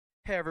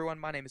Hey everyone,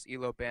 my name is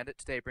Bandit.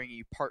 Today bringing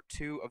you part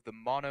 2 of the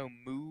Mono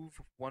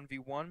Move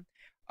 1v1.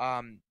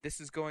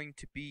 This is going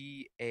to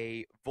be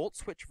a Volt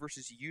Switch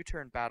versus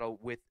U-turn battle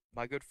with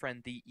my good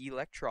friend the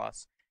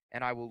Electros,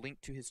 and I will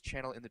link to his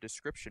channel in the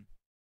description.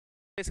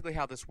 Basically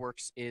how this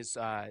works is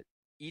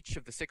each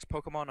of the 6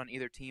 Pokemon on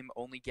either team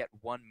only get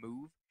one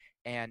move,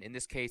 and in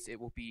this case it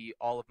will be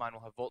all of mine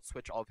will have Volt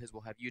Switch, all of his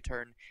will have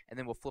U-turn, and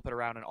then we'll flip it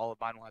around and all of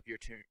mine will have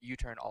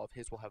U-turn, all of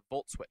his will have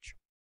Volt Switch.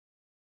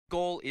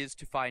 Goal is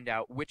to find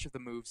out which of the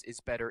moves is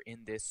better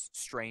in this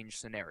strange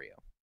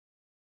scenario.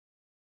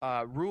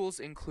 Rules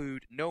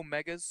include no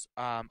megas.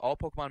 All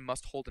Pokemon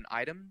must hold an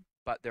item,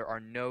 but there are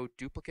no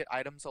duplicate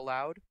items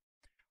allowed.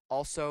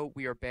 Also,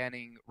 we are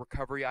banning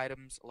recovery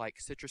items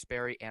like Citrus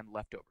Berry and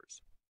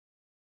leftovers.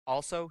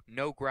 Also,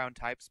 no ground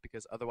types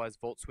because otherwise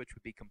Volt Switch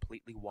would be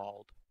completely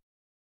walled.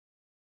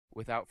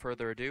 Without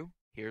further ado,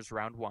 here's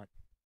round 1.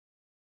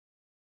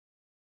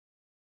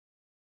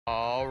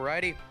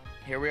 Alrighty.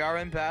 Here we are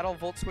in battle,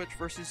 Volt Switch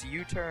versus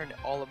U-turn.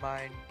 All of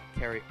mine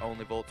carry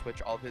only Volt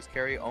Switch, all of his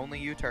carry only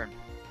U-turn.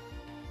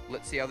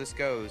 Let's see how this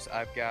goes.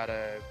 I've got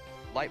a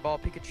Light Ball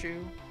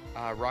Pikachu,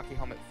 Rocky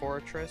Helmet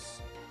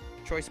Fortress,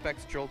 Choice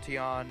Specs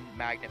Jolteon,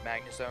 Magnet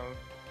Magnezone,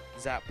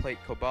 Zap Plate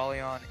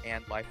Cobalion,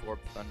 and Life Orb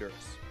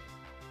Thundurus.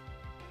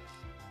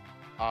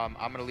 I'm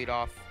going to lead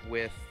off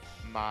with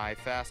my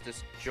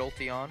fastest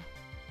Jolteon,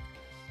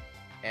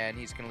 and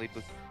he's going to lead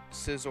with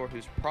Scizor,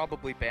 who's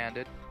probably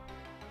Bandit.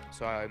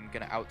 So I'm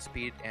going to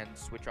outspeed and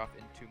switch off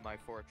into my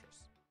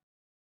Fortress.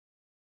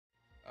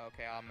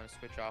 Okay, I'm going to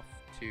switch off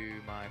to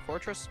my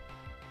Fortress.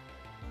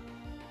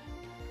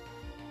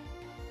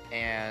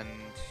 And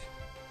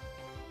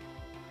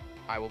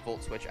I will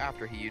Volt Switch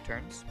after he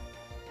U-turns.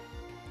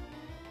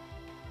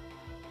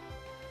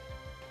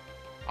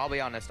 I'll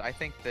be honest, I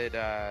think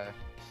that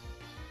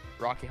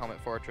Rocky Helmet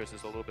Fortress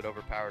is a little bit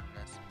overpowered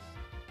in this.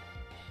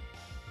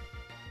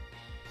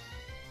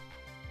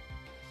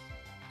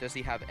 Does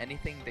he have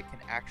anything that can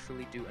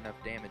actually do enough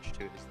damage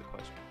to it is the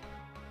question.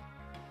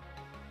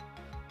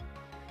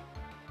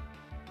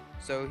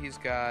 So he's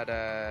got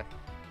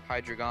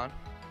Hydreigon,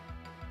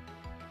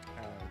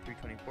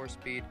 324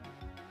 speed.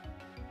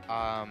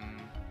 That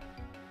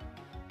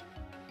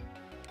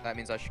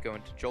means I should go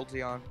into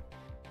Jolteon.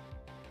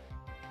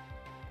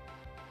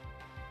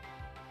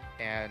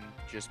 And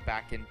just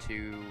back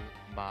into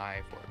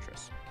my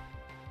Fortress.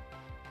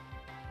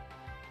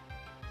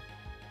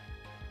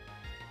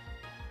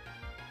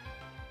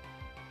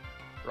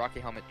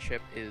 Rocky Helmet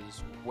chip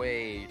is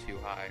way too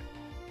high.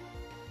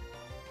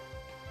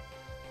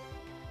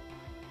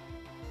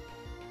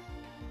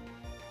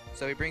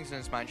 So he brings in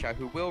his Mineshaw,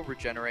 who will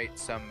regenerate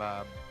some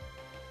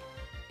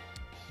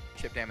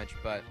chip damage,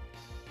 but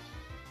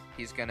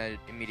he's gonna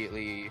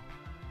immediately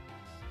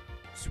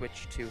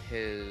switch to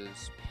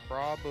his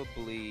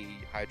probably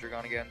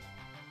Hydreigon again.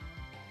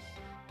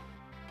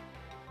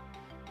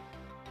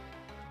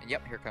 And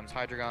yep, here comes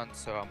Hydreigon,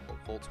 so I'm gonna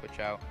Volt Switch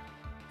out.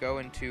 Go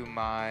into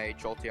my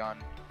Jolteon,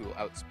 who will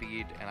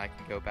outspeed, and I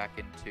can go back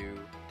into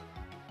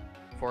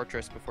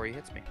Fortress before he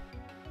hits me.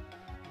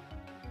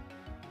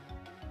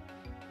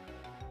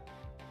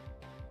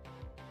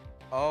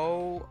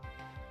 Oh,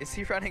 is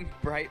he running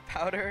Bright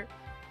Powder?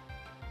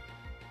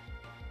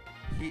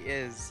 He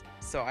is.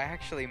 So I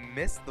actually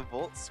missed the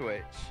Volt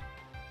Switch,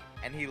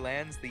 and he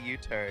lands the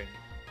U-turn.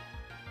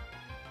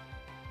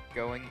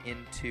 Going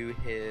into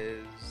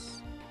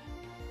his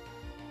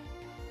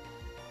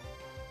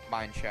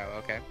Mineshaw,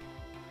 okay.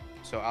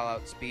 So I'll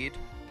outspeed.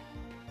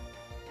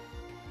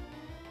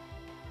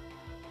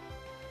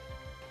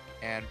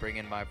 And bring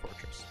in my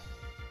Fortress.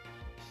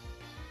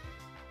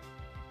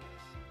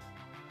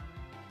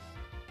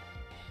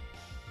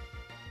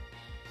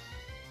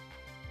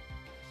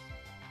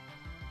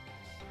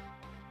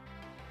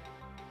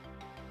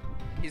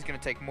 He's going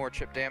to take more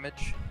chip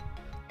damage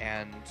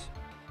and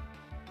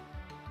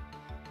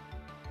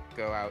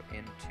go out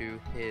into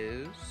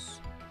his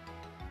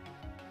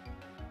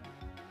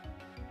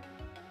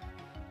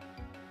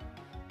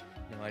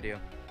no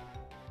idea.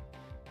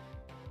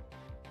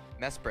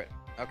 Mesprit.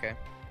 Okay.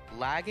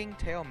 Lagging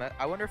tail.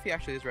 I wonder if he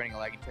actually is running a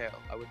lagging tail.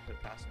 I wouldn't put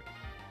it past him.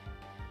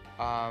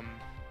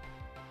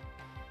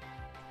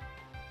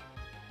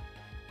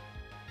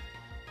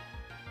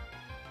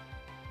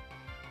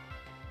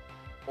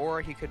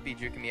 Or he could be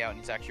juking me out and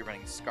he's actually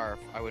running Scarf.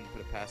 I wouldn't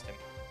put it past him.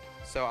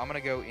 So I'm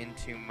going to go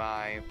into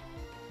my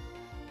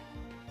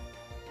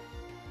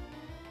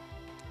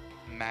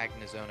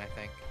Magnezone, I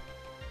think.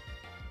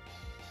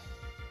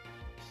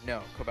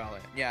 No,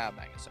 Cobalion. Yeah,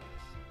 Magnezone.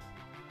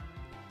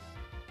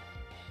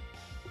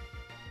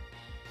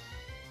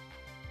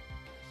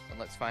 And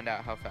let's find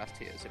out how fast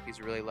he is, if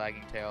he's really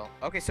lagging tail.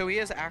 Okay, so he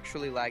is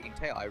actually lagging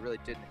tail. I really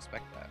didn't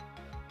expect that.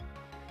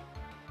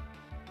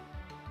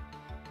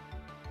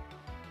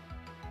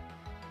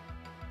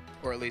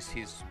 Or at least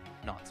he's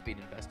not speed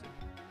invested.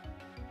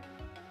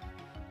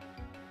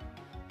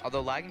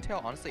 Although lagging tail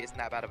honestly isn't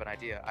that bad of an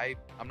idea.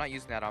 I'm not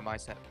using that on my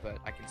set, but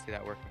I can see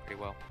that working pretty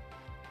well.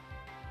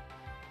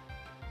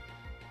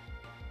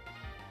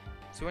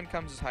 So in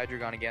comes his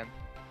Hydreigon again.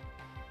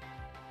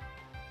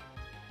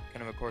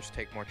 Can, of course,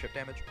 take more chip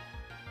damage.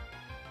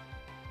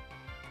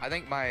 I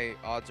think my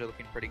odds are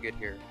looking pretty good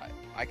here.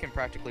 I can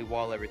practically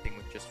wall everything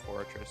with just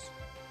Fortress.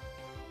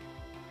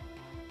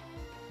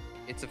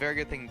 It's a very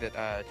good thing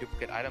that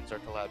duplicate items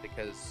aren't allowed,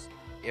 because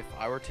if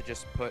I were to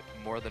just put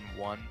more than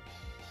one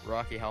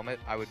Rocky Helmet,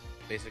 I would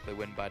basically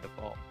win by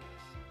default.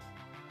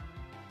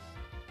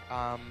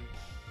 I'm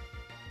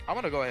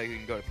gonna go ahead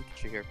and go to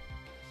Pikachu here,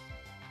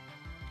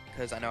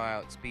 because I know I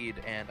outspeed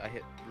and I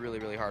hit really,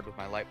 really hard with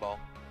my Light Ball.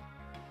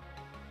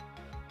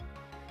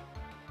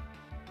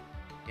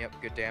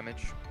 Yep, good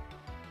damage.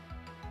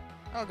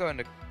 I'll go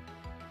into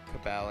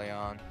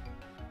Cobalion.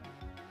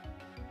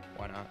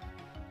 Why not?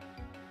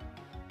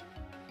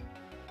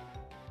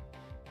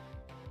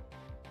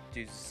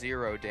 Do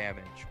 0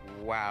 damage.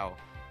 Wow.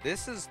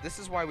 This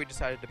is why we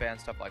decided to ban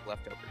stuff like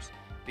Leftovers,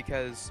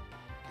 because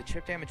the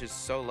chip damage is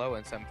so low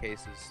in some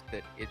cases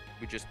that it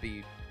would just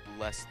be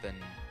less than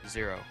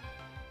 0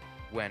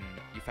 when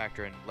you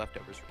factor in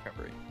Leftovers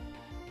recovery.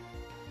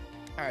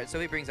 Alright, so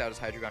he brings out his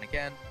Hydreigon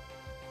again.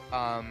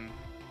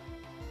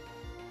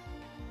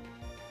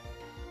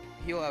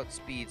 He'll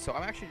outspeed, so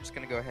I'm actually just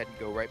going to go ahead and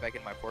go right back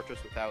in my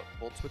Fortress without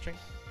Volt Switching.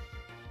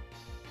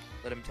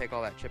 Let him take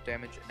all that chip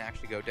damage and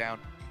actually go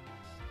down,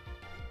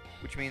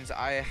 which means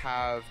I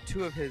have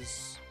 2 of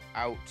his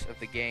out of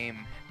the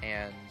game,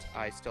 and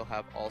I still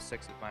have all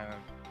 6 of my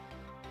own.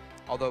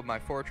 Although my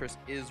Fortress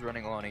is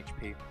running low on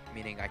HP,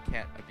 meaning I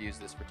can't abuse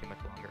this for too much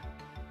longer.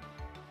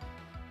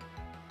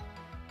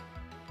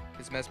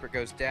 His Mesprit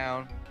goes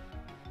down,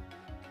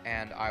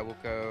 and I will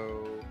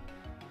go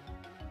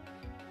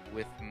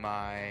with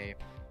my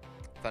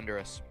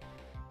Thundurus,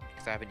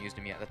 because I haven't used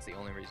him yet. That's the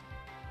only reason.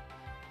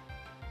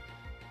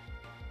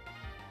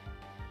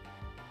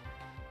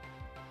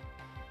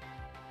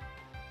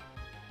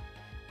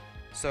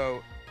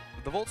 So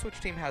the Volt Switch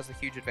team has a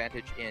huge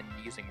advantage in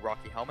using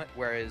Rocky Helmet,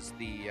 whereas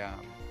the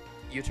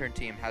U-Turn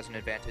team has an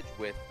advantage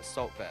with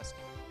Assault Vest.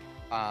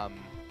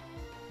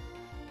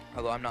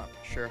 Although I'm not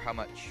sure how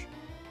much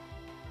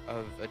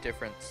of a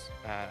difference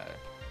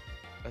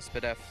a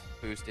Spadef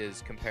boost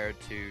is compared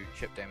to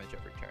chip damage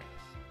every turn.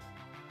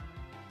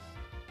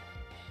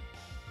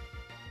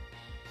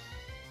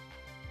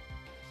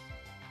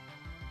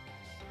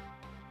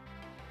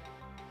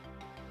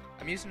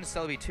 I'm using the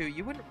Celebi too.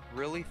 You wouldn't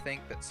really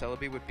think that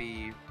Celebi would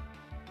be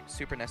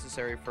super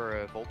necessary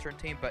for a Volturn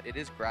team, but it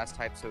is grass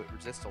type, so it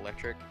resists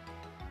electric,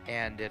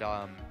 and it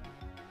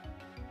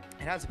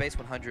has a base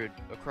 100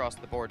 across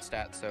the board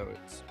stat, so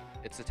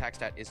its attack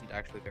stat isn't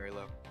actually very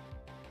low.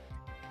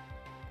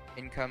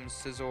 In comes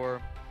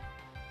Scizor.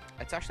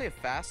 It's actually a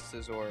fast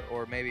Scizor,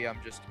 or maybe I'm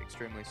just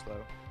extremely slow.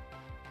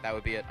 That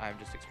would be it. I'm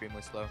just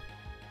extremely slow.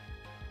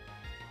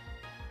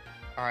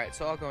 Alright,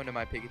 so I'll go into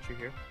my Pikachu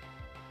here.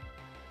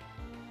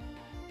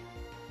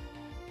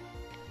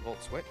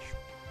 Volt Switch.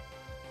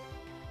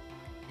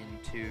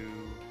 Into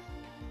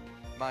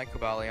my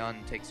Cobalion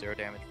and take 0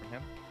 damage from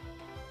him.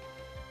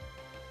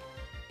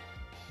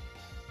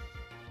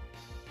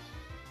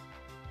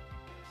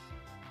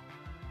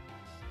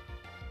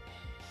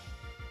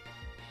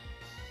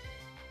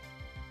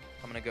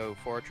 I'm gonna go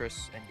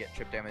Fortress and get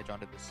chip damage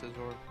onto the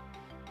Scizor.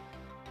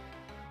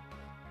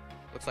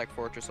 Looks like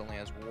Fortress only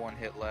has 1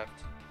 hit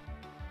left,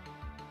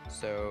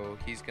 so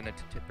he's gonna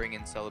bring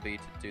in Celebi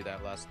to do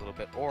that last little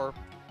bit, or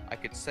I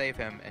could save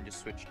him and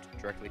just switch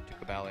directly to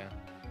Cobalion.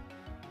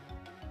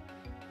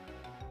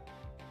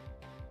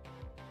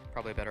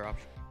 Probably a better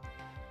option.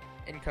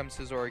 In comes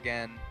Scizor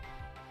again.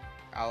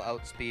 I'll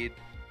outspeed.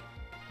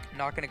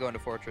 Not gonna go into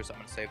Fortress, I'm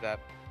gonna save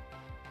that.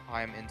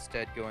 I'm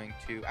instead going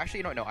to... Actually,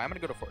 you know what? No, I'm going to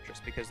go to Fortress,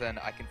 because then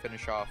I can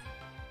finish off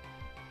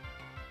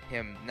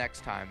him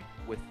next time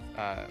with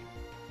a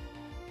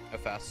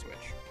fast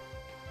switch.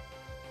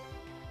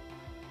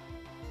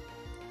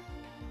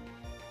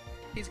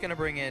 He's going to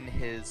bring in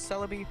his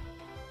Celebi,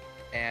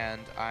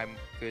 and I'm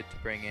good to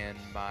bring in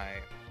my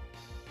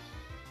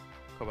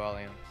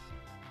Cobalion.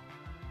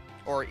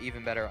 Or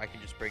even better, I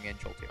can just bring in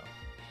Jolteon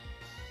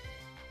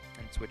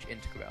and switch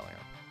into Cobalion.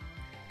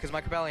 Because my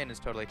Cobalion is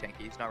totally tanky.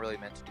 He's not really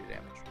meant to do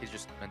damage. He's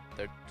just meant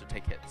to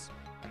take hits,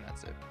 and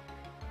that's it.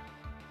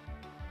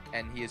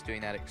 And he is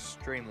doing that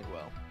extremely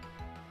well.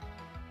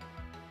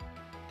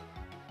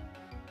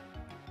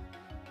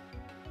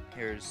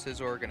 Here's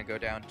Scizor going to go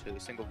down to a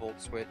single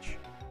Volt Switch,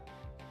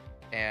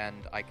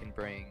 and I can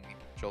bring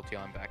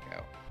Jolteon back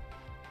out.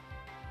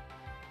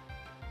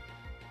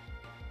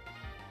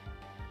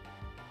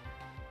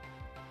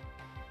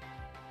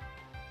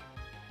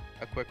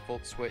 A quick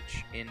Volt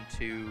Switch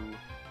into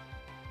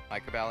my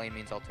Cobalion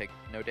means I'll take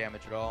no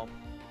damage at all.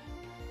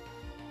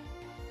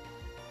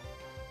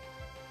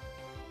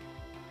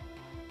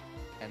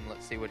 And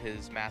let's see what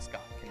his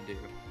mascot can do.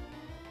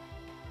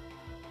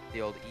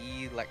 The old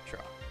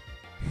Electron.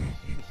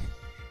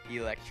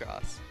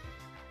 Electros.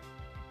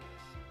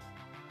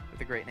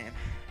 With a great name.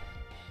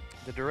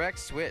 The direct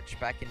switch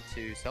back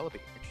into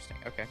Celebi. Interesting,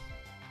 okay.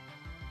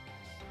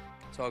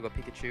 So I'll go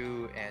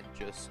Pikachu and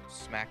just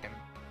smack him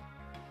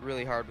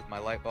really hard with my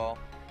Light Ball.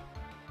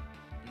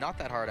 not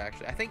that hard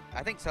actually. I think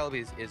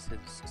Celebi is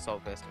his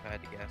assault vest if I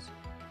had to guess.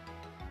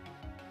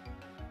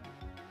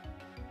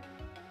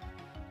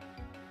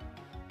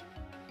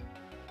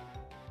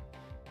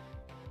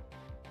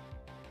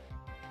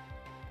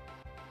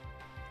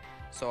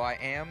 So I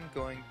am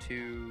going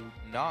to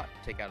not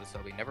take out a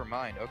Celebi. Never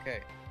mind.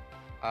 Okay.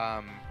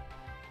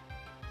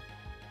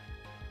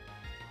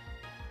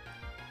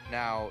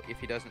 Now, if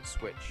he doesn't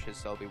switch, his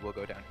Celebi will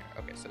go down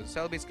here. Okay, so the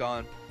Celebi's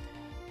gone,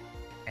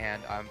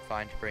 and I'm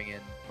fine to bring in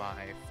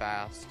my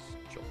fast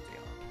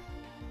Jolteon.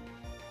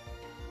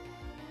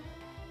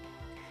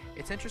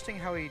 It's interesting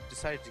how he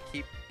decided to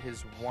keep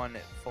his one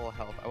at full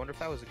health. I wonder if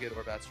that was a good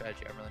or bad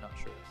strategy. I'm really not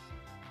sure.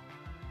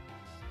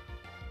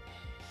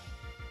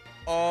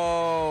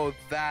 Oh,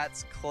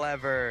 that's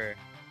clever.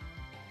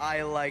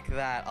 I like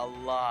that a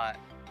lot.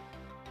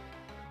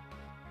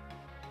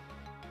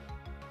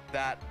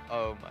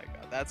 Oh my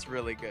god, that's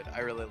really good. I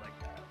really like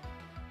that.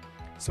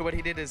 So what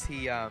he did is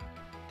he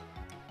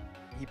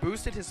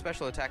boosted his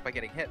special attack by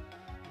getting hit,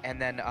 and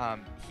then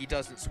he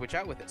doesn't switch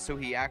out with it, so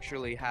he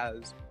actually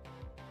has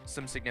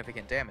some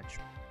significant damage.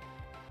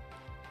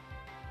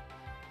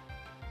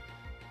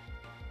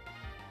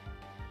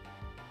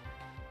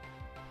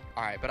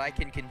 Alright, but I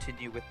can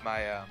continue with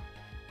my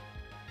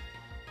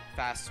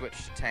fast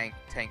switch to tank.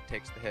 Tank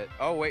takes the hit.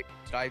 Oh wait,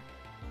 I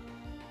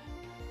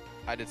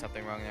did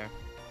something wrong there.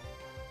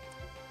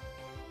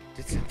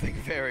 Did something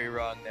very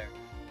wrong there.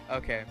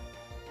 Okay.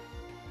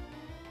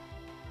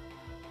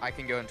 I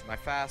can go into my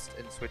fast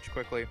and switch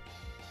quickly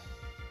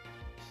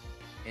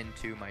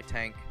into my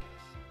tank,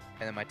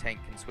 and then my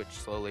tank can switch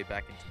slowly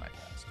back into my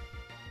fast.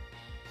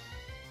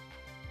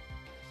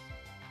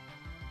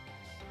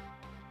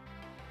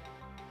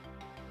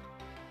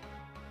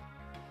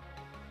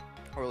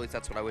 Or at least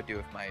that's what I would do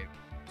if my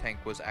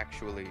tank was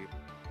actually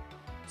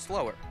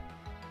slower.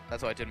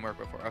 That's why it didn't work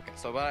before. Okay,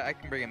 so I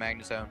can bring a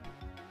Magnezone.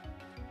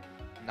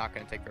 Not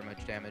going to take very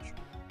much damage.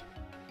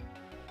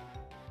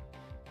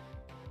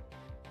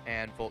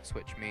 And Volt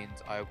Switch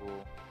means I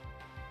will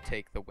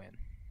take the win.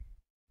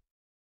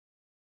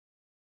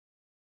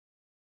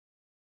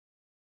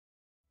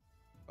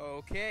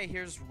 Okay,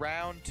 here's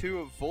round 2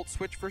 of Volt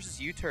Switch versus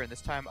U-Turn.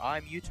 This time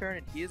I'm U-Turn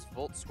and he is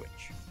Volt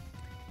Switch.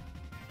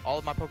 All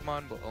of my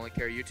Pokemon will only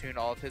carry U-Turn,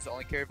 all of his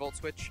only carry Volt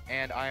Switch,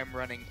 and I am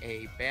running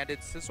a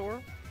Bandit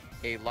Scizor,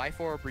 a Life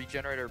Orb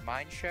Regenerator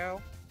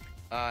Mineshadow,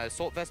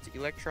 Assault Vest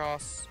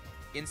Electros,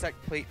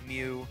 Insect Plate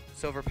Mew,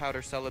 Silver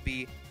Powder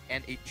Celebi,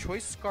 and a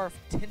Choice Scarf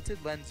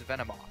Tinted Lens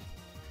Venomoth.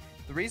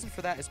 The reason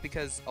for that is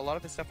because a lot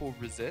of his stuff will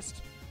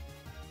resist,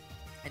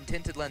 and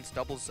Tinted Lens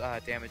doubles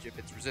damage if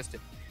it's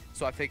resisted.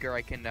 So I figure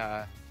I can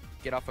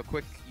get off a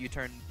quick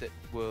U-turn that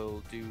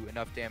will do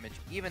enough damage,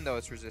 even though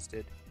it's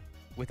resisted,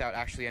 without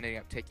actually ending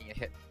up taking a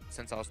hit,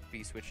 since I'll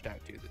be switched out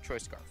to the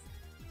Choice Scarf.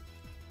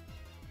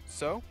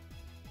 So,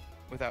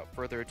 without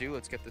further ado,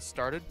 let's get this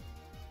started.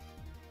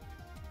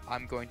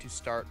 I'm going to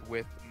start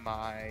with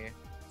my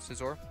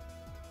Scizor,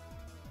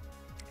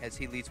 as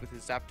he leads with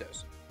his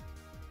Zapdos.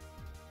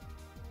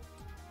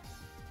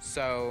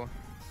 So,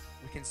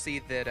 we can see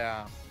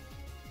that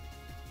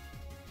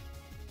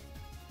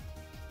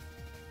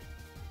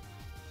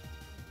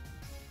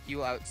he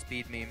will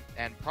outspeed me,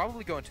 and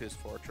probably go into his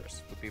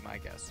Fortress, would be my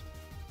guess.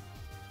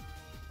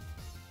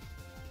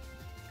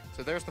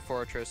 So there's the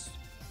Fortress.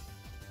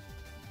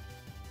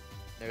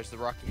 There's the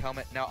Rocky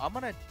Helmet. Now I'm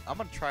gonna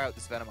try out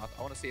this Venomoth.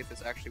 I want to see if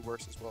this actually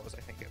works as well as I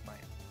think it might.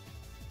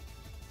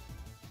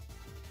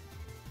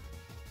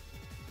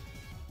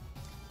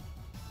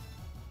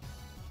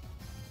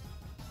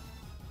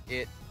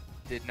 It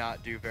did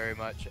not do very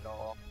much at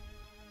all,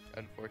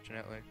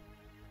 unfortunately.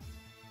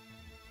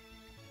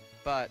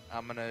 But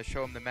I'm gonna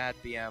show him the Mad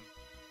BM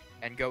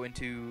and go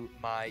into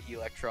my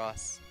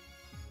Electros,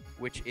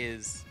 which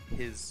is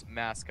his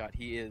mascot.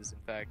 He is, in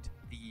fact,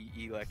 the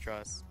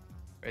Electros.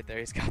 Right there,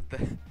 he's got the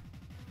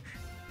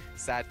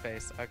sad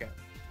face. Okay.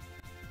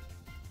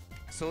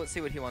 So let's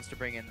see what he wants to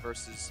bring in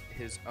versus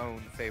his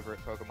own favorite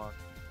Pokemon.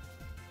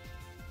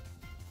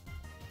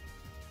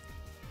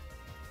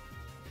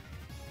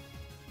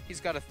 He's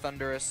got a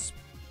Thundurus.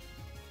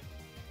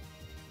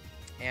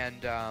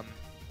 And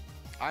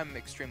I'm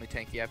extremely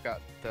tanky. I've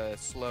got the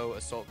slow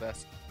Assault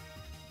Vest.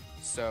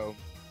 So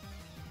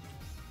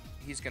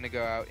he's going to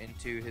go out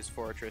into his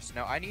Fortress.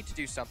 Now I need to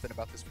do something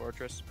about this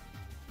Fortress.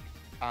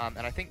 And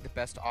I think the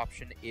best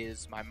option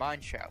is my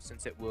Mineshadow,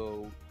 since it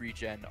will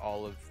regen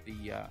all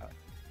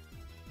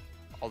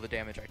the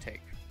damage I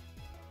take.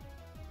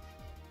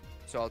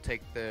 So I'll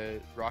take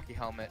the Rocky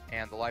Helmet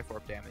and the Life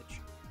Orb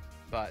damage,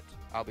 but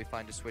I'll be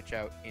fine to switch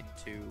out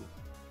into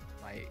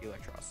my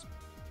Electros.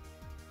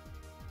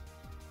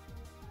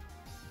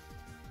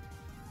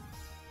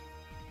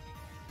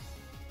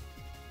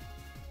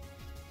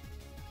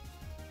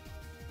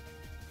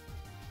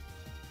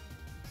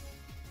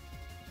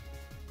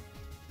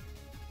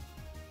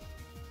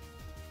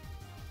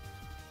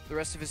 The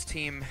rest of his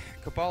team,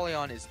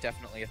 Cobalion is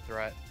definitely a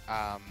threat.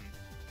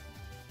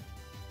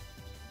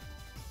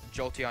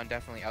 Jolteon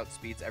definitely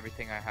outspeeds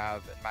everything I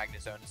have, and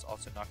Magnezone is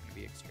also not going to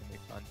be extremely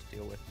fun to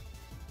deal with.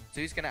 So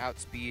he's gonna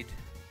outspeed.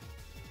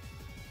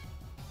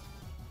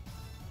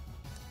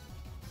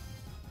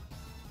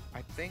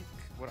 I think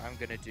what I'm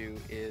gonna do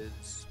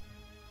is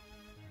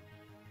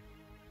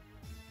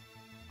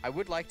I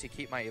would like to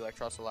keep my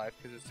Electros alive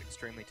because it's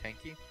extremely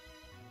tanky.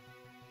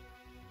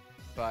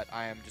 But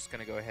I am just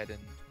gonna go ahead and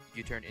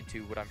U-turn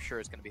into what I'm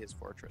sure is gonna be his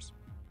Fortress.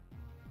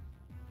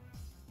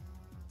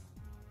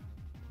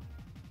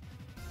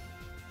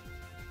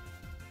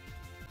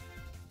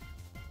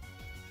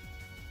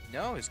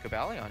 No, his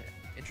Cobalion.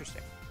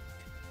 Interesting.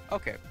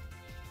 Okay.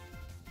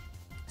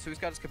 So he's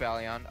got his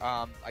Cobalion.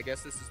 I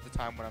guess this is the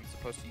time when I'm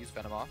supposed to use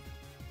Venomoth,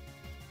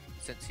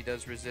 since he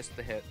does resist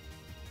the hit.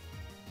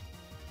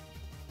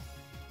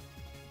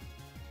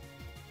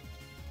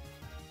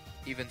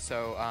 Even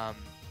so,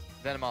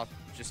 Venomoth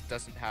just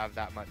doesn't have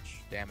that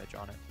much damage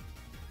on it.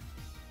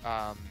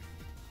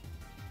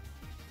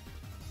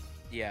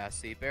 Yeah,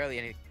 see, barely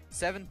any.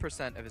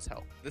 7% of his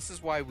health. This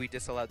is why we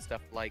disallowed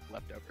stuff like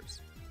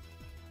Leftovers.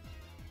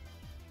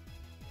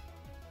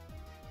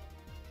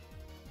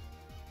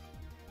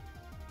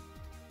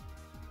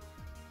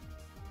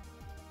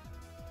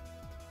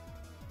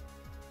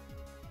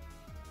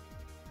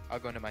 I'll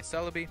go into my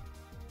Celebi,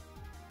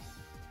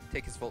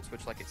 take his Volt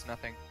Switch like it's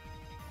nothing.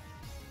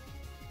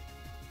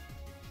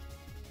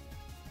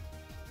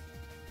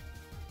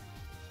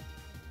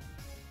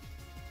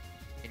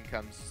 In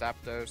comes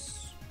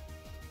Zapdos.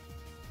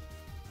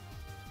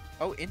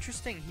 Oh,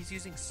 interesting, he's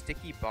using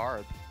Sticky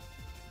Barb.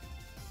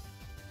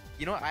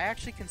 You know what, I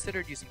actually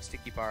considered using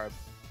Sticky Barb,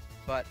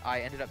 but I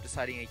ended up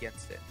deciding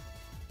against it.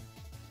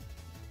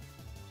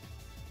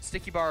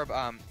 Sticky Barb,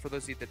 for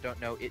those of you that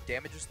don't know, it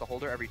damages the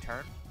holder every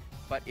turn.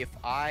 But if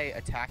I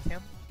attack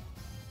him,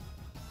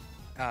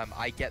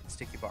 I get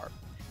Sticky Barb.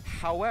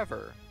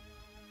 However,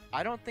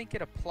 I don't think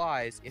it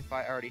applies if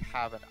I already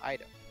have an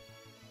item.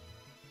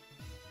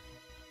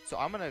 So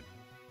I'm gonna,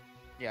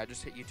 yeah,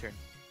 just hit U-turn.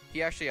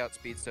 He actually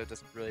outspeeds, so it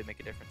doesn't really make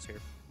a difference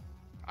here.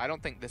 I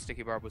don't think the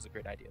Sticky Barb was a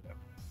great idea, though.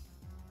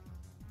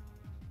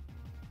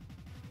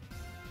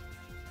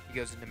 He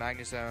goes into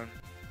Magnezone,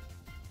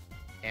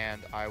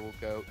 and I will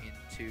go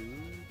into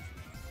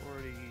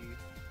 40...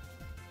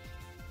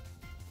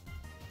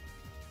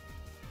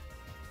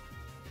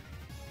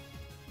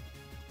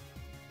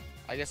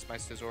 I guess my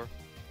Scizor.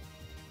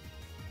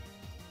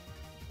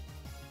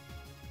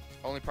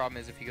 Only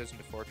problem is if he goes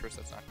into Fortress,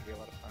 that's not going to be a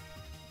lot of fun.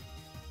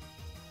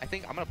 I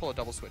think I'm going to pull a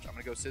double switch. I'm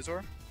going to go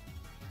Scizor.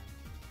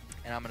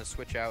 And I'm going to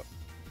switch out.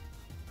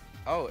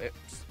 Oh,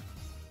 it's...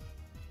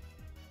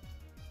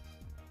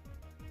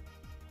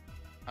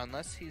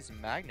 Unless he's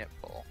Magnet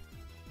Pull.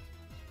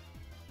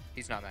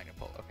 He's not Magnet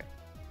Pull, okay.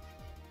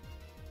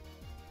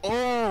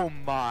 Oh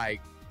my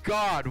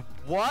god,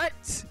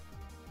 what?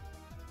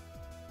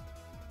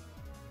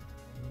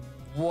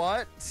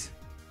 What?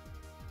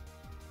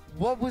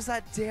 What was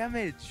that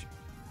damage?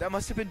 That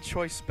must have been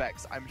choice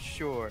specs, I'm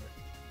sure.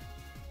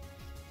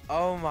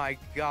 Oh my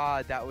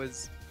god, that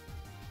was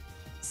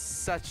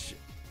such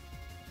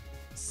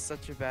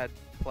a bad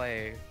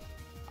play.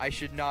 I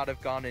should not have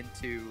gone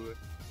into...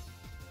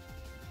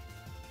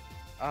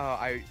 Oh,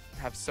 I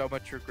have so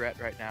much regret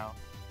right now.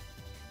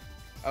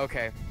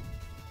 Okay.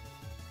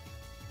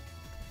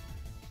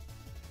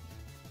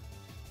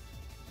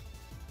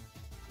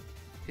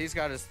 He's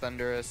got his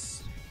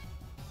Thundurus.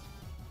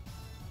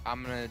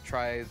 I'm gonna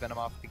try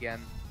Venomoth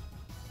again.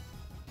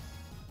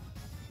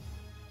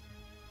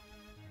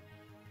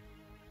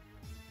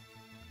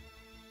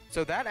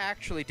 So that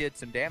actually did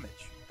some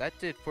damage. That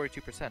did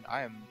 42%.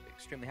 I am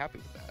extremely happy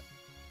with that.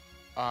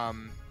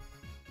 Alright,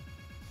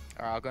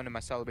 I'll go into my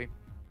Celebi.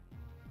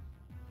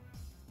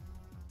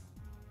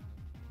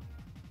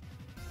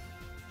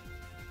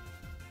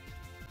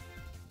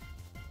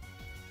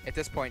 At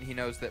this point, he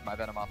knows that my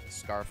Venomoth is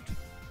scarfed.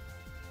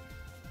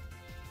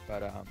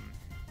 But,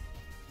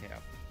 yeah.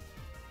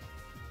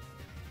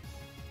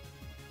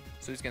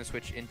 So he's going to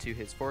switch into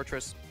his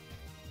Fortress.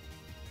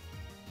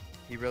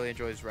 He really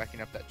enjoys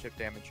racking up that chip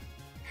damage.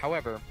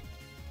 However,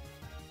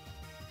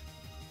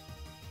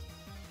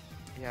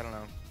 yeah, I don't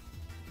know.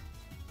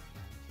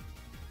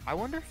 I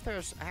wonder if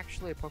there's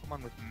actually a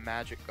Pokemon with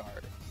Magic Guard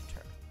in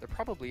U-turn. There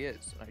probably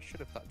is, and I should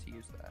have thought to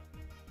use that.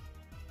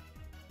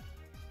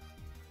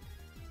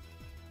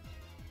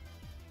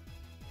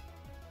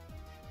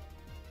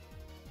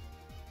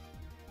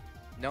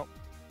 Nope.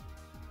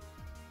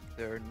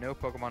 There are no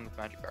Pokemon with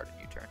Magic Guard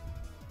in U-turn.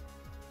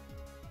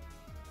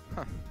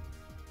 Huh.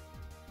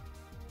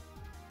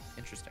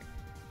 Interesting.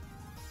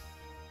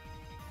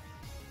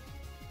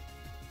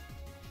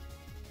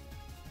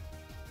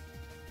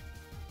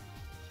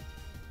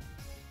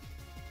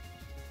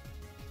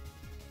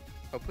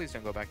 Oh, please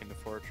don't go back into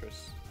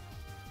Fortress.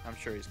 I'm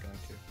sure he's going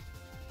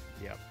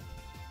to. Yep.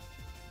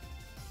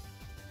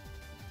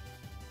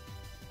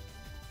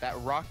 That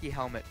Rocky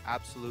Helmet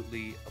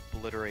absolutely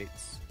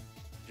obliterates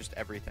just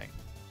everything.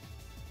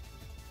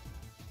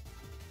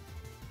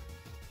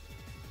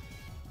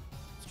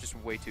 It's just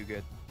way too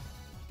good.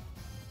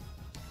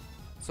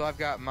 So I've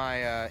got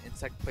my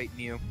Insect Plate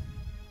Mew.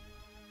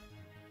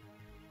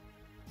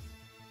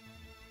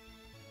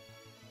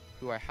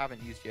 who I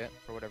haven't used yet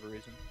for whatever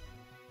reason.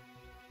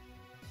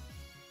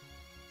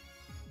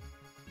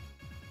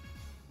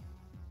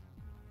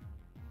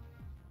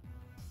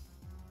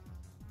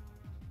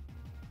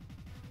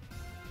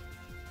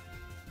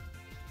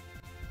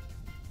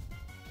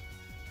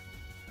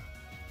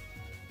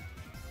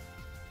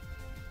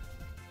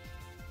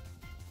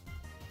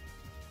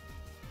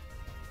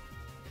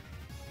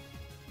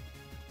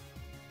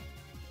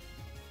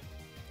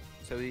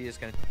 So he is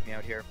going to take me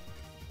out here.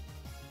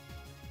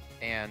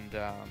 And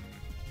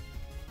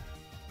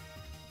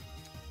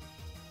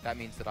that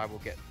means that I will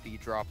get the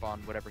drop on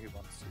whatever he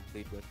wants to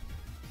lead with.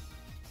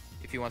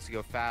 If he wants to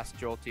go fast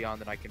Jolteon,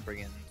 then I can bring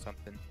in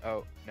something.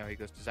 Oh, no, he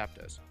goes to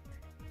Zapdos.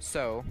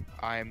 So,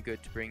 I am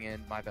good to bring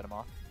in my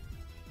Venomoth.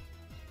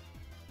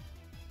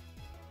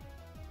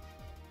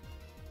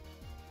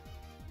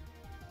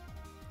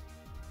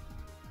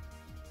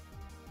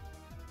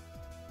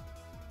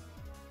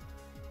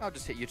 I'll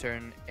just hit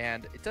U-turn,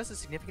 and it does a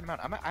significant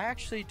amount. I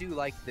actually do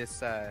like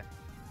this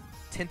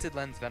tinted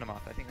lens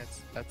Venomoth. I think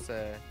that's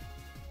a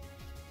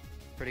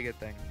pretty good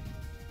thing.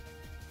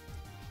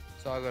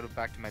 So I'll go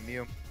back to my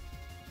Mew.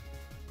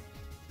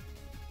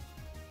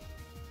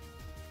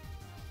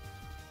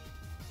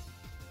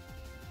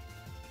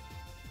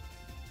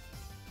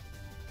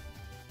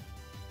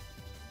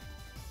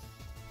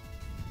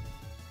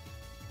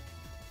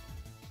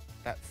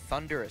 That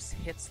Thunderous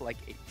hits like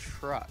a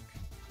truck.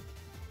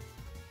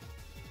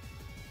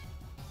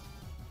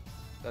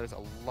 That is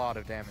a lot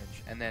of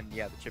damage. And then,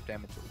 yeah, the chip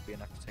damage will be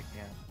enough to take me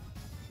out.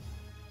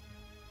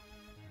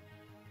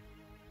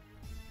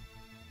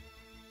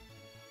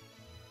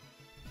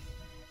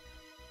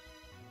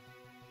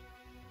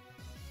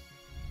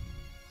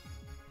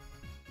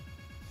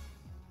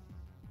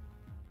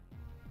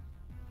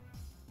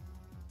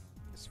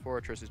 This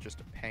Fortress is just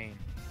a pain.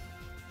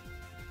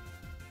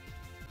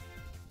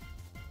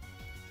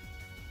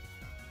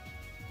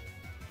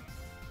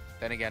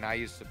 Then again, I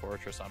used the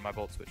Fortress on my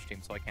Volt Switch team,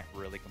 so I can't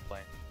really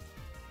complain.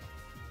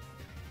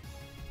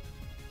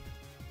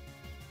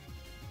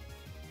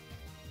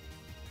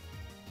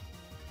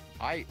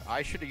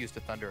 I should have used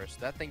a Thunderous.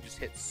 That thing just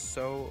hits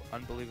so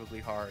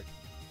unbelievably hard.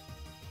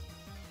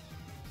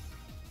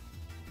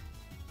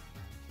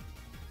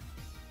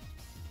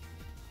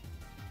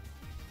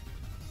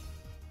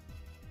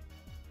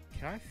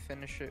 Can I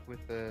finish it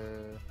with the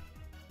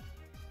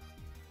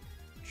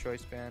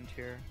Choice Band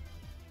here?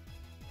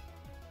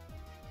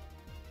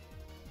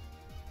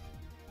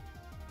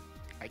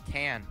 I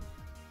can.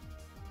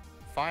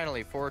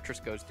 Finally, Fortress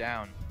goes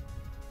down.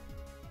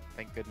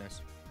 Thank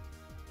goodness.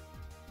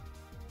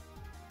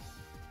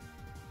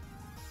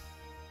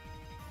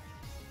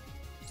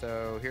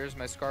 So here's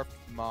my Scarf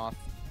Moth.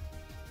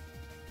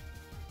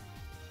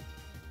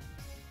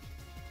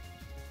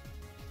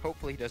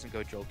 Hopefully he doesn't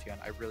go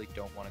Jolteon. I really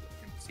don't want to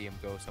see him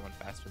go someone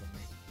faster than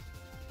me.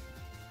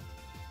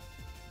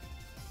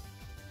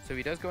 So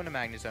he does go into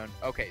Magnezone.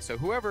 Okay, so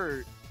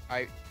whoever...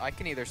 I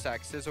can either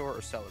sack Scizor or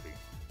Celebi.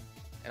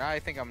 And I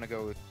think I'm going to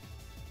go with...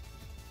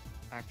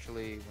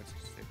 Actually,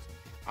 166.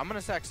 I'm going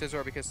to sack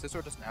Scizor because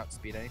Scizor doesn't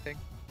outspeed anything.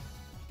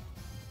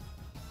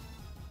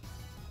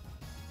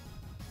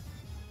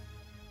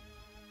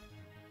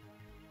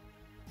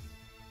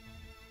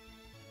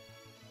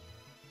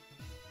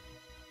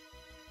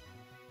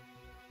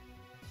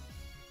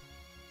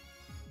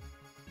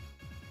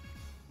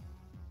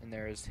 And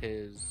there's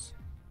his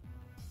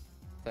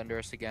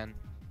Thunderous again.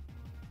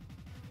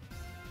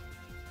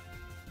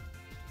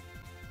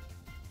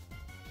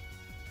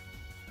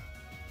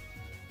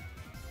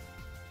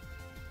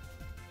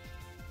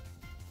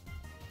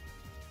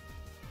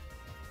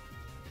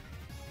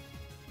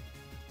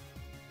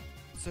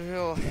 So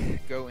he'll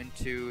go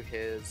into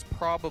his,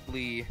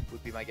 probably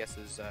would be my guess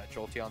is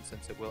Jolteon,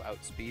 since it will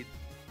outspeed.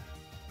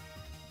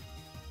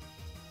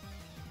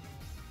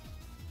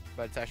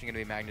 But it's actually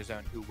going to be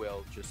Magnezone, who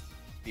will just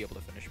be able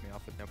to finish me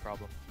off with no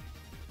problem.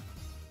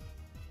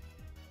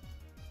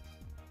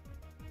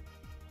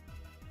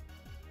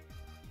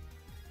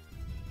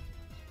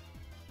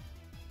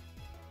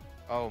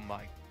 Oh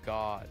my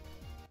god.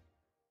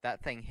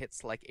 That thing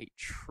hits like a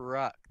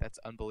truck. That's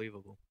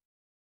unbelievable.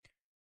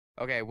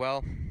 Okay,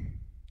 well,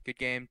 good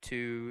game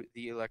to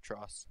the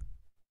Electros.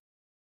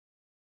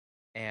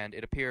 And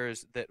it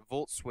appears that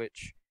Volt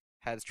Switch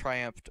has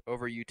triumphed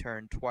over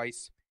U-turn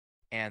twice,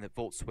 and that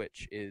Volt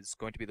Switch is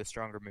going to be the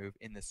stronger move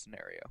in this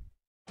scenario.